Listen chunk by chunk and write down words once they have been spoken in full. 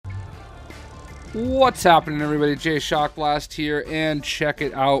What's happening, everybody? JayShockblast here, and check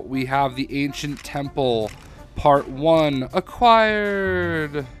it out. We have the Ancient Temple Part 1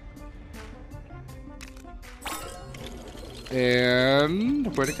 acquired.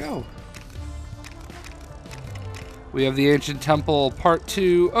 And where'd it go? We have the Ancient Temple Part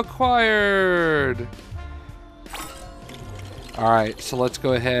 2 acquired. Alright, so let's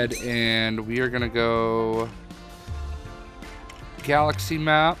go ahead and we are going to go Galaxy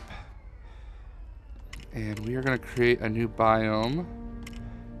Map. And we are going to create a new biome.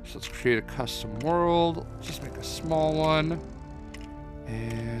 So let's create a custom world. Just make a small one.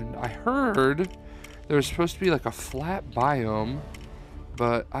 And I heard there was supposed to be like a flat biome,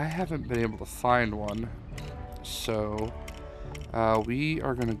 but I haven't been able to find one. So we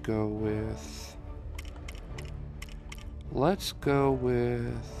are going to go with... Let's go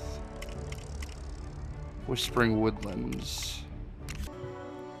with Whispering Woodlands.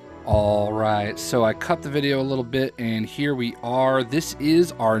 Alright, so I cut the video a little bit, and here we are. This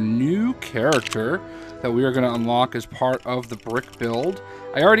is our new character that we are going to unlock as part of the brick build.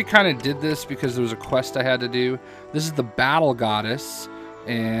 I already kind of did this because there was a quest I had to do. This is the Battle Goddess,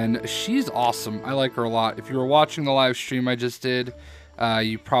 and she's awesome. I like her a lot. If you were watching the live stream I just did,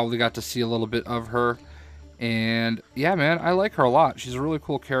 you probably got to see a little bit of her. And yeah, man, I like her a lot. She's a really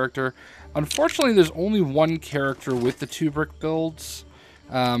cool character. Unfortunately, there's only one character with the 2 brick builds.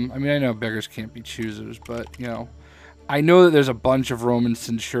 I mean, I know beggars can't be choosers, but, you know, I know that there's a bunch of Roman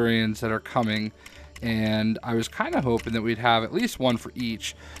Centurions that are coming, and I was kind of hoping that we'd have at least one for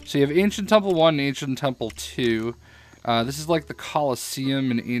each. So you have Ancient Temple 1 and Ancient Temple 2. This is like the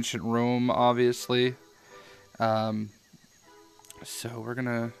Colosseum in ancient Rome, obviously. So we're going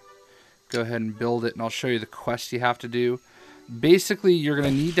to go ahead and build it, and I'll show you the quest you have to do. Basically, you're going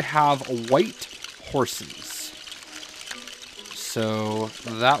to need to have white horses. So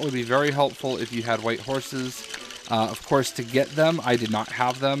that would be very helpful if you had white horses. Of course, to get them, I did not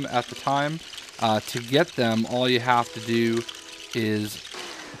have them at the time. To get them, all you have to do is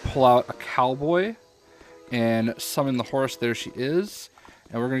pull out a cowboy and summon the horse. There she is.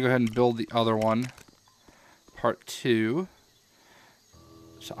 And we're going to go ahead and build the other one, part 2.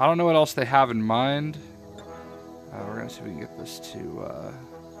 So I don't know what else they have in mind. We're going to see if we can get this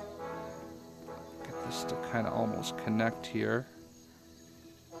to kind of almost connect here.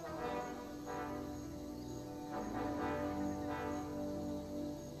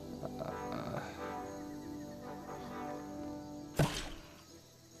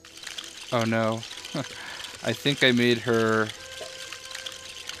 Oh no. I think I made her...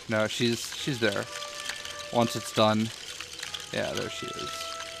 No, she's there. Once it's done. Yeah, there she is.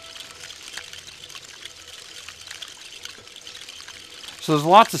 So there's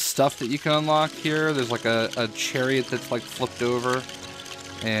lots of stuff that you can unlock here. There's like a chariot that's like flipped over.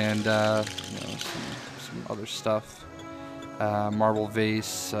 And, you know, some other stuff. Marble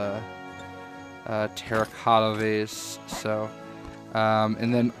vase. Terracotta vase. So...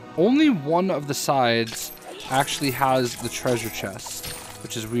 and then only one of the sides actually has the treasure chest,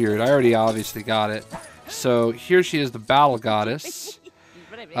 which is weird. I already obviously got it. So here she is, the Battle Goddess.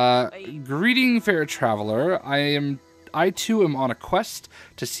 Greeting, fair traveler. I too am on a quest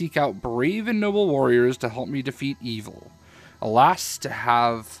to seek out brave and noble warriors to help me defeat evil. Alas, to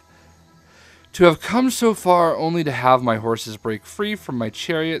have come so far only to have my horses break free from my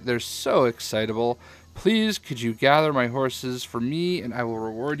chariot. They're so excitable. Please, could you gather my horses for me, and I will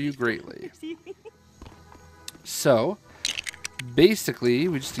reward you greatly. So, basically,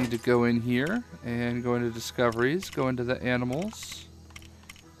 we just need to go in here and go into discoveries, go into the animals.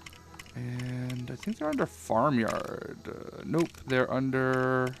 And I think they're under farmyard. Nope, they're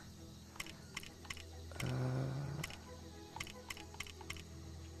under...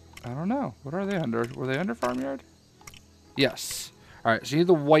 I don't know. What are they under? Were they under farmyard? Yes. Alright, so you need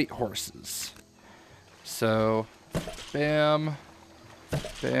the white horses. So, bam,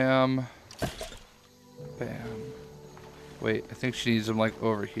 bam, bam. Wait, I think she needs them like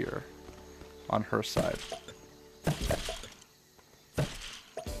over here on her side.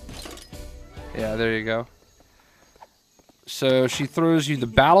 Yeah, there you go. So she throws you the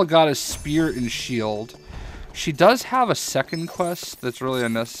Battle Goddess Spear and Shield. She does have a second quest that's really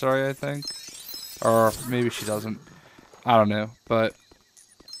unnecessary, I think. Or maybe she doesn't. I don't know, but...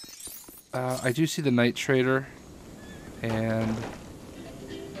 I do see the Night Trader, and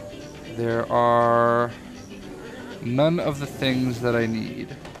there are none of the things that I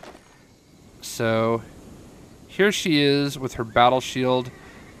need. So here she is with her battle shield.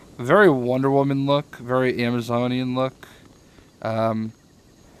 Very Wonder Woman look, very Amazonian look. So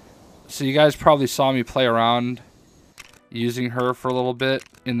you guys probably saw me play around using her for a little bit.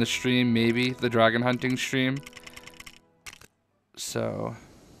 in the stream, maybe the dragon hunting stream. So,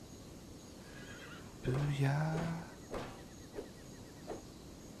 booyah.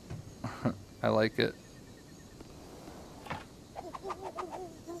 I like it.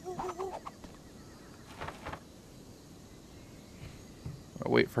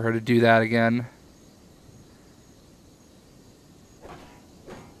 I'll wait for her to do that again.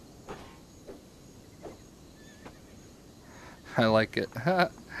 I like it.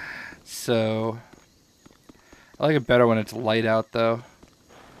 So, I like it better when it's light out though.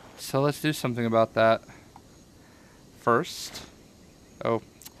 So let's do something about that. First, oh,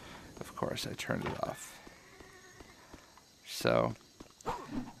 of course I turned it off. So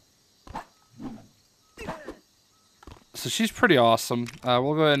she's pretty awesome.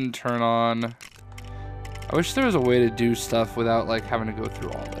 We'll go ahead and turn on. I wish there was a way to do stuff without like having to go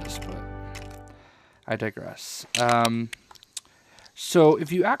through all this, but I digress. So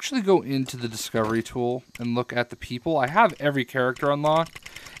if you actually go into the discovery tool and look at the people, I have every character unlocked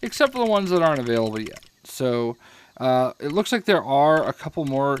except for the ones that aren't available yet. So it looks like there are a couple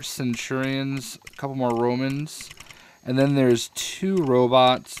more Centurions, a couple more Romans, and then there's 2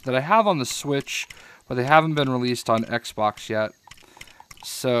 robots that I have on the Switch, but they haven't been released on Xbox yet.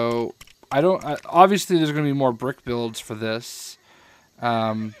 So obviously there's going to be more brick builds for this.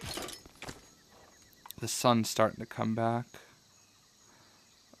 The sun's starting to come back.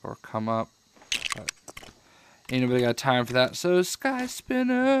 Or come up. But ain't nobody got time for that. So Sky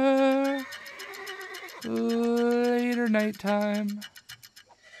Spinner. Later nighttime.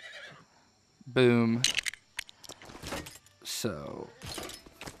 Boom. So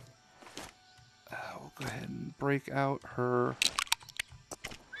we'll go ahead and break out her.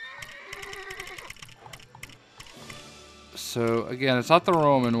 So again, it's not the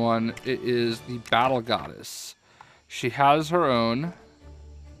Roman one. It is the Battle Goddess. She has her own.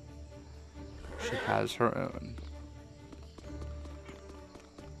 She has her own.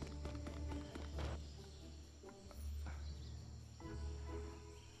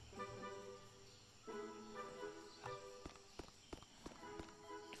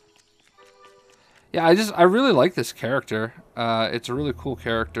 Yeah, I really like this character. It's a really cool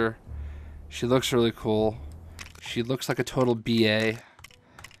character. She looks really cool. She looks like a total BA.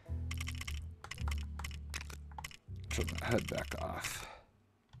 Turn my head back off.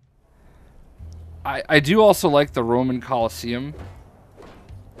 I do also like the Roman Colosseum.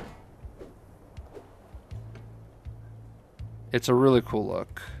 It's a really cool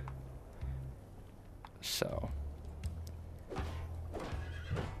look. So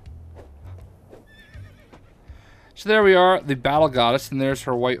there we are, the Battle Goddess, and there's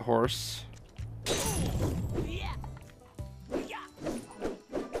her white horse.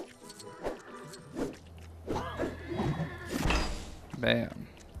 Bam.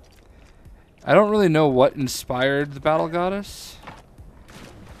 I don't really know what inspired the Battle Goddess.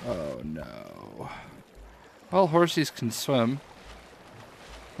 Oh no. Well, horsies can swim.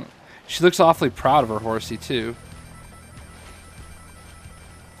 She looks awfully proud of her horsey too.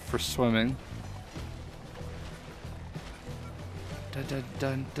 For swimming. Dun, dun,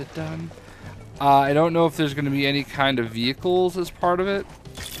 dun, dun, dun. I don't know if there's going to be any kind of vehicles as part of it.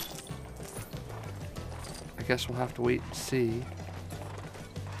 I guess we'll have to wait and see.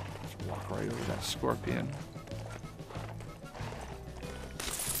 Let's walk right over that scorpion.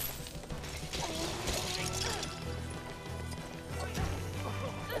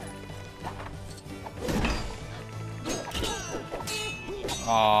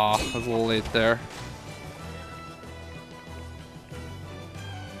 Aw, I was a little late there.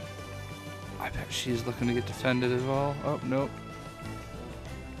 I bet she's looking to get defended as well. Oh, nope.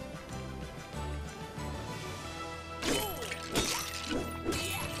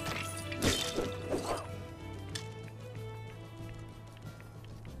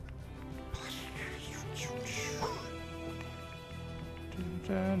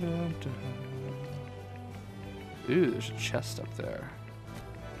 Ooh, there's a chest up there.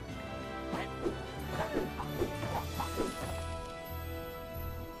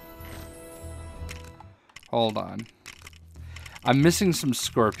 Hold on. I'm missing some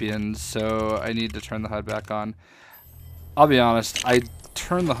scorpions, so I need to turn the HUD back on. I'll be honest, I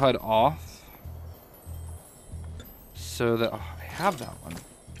turned the HUD off so that... Oh, I have that one.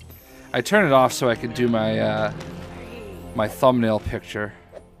 I turned it off so I could do my my thumbnail picture.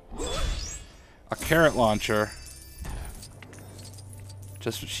 A carrot launcher.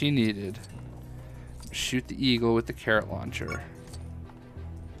 Just what she needed. Shoot the eagle with the carrot launcher.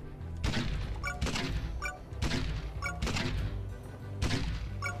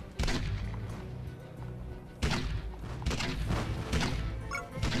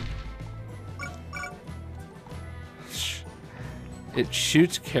 It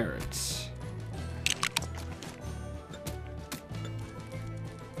shoots carrots.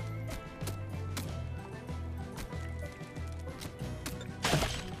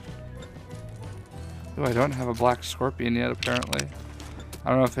 Oh, I don't have a black scorpion yet, apparently. I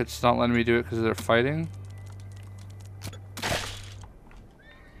don't know if it's not letting me do it because they're fighting.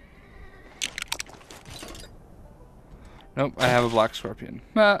 Nope, I have a black scorpion.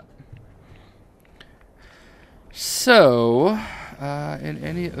 So, in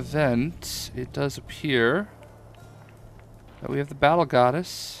any event, it does appear that we have the battle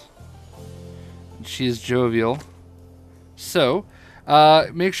goddess. She is jovial. So,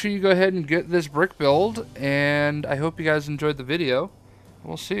 make sure you go ahead and get this brick build, and I hope you guys enjoyed the video.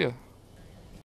 We'll see you.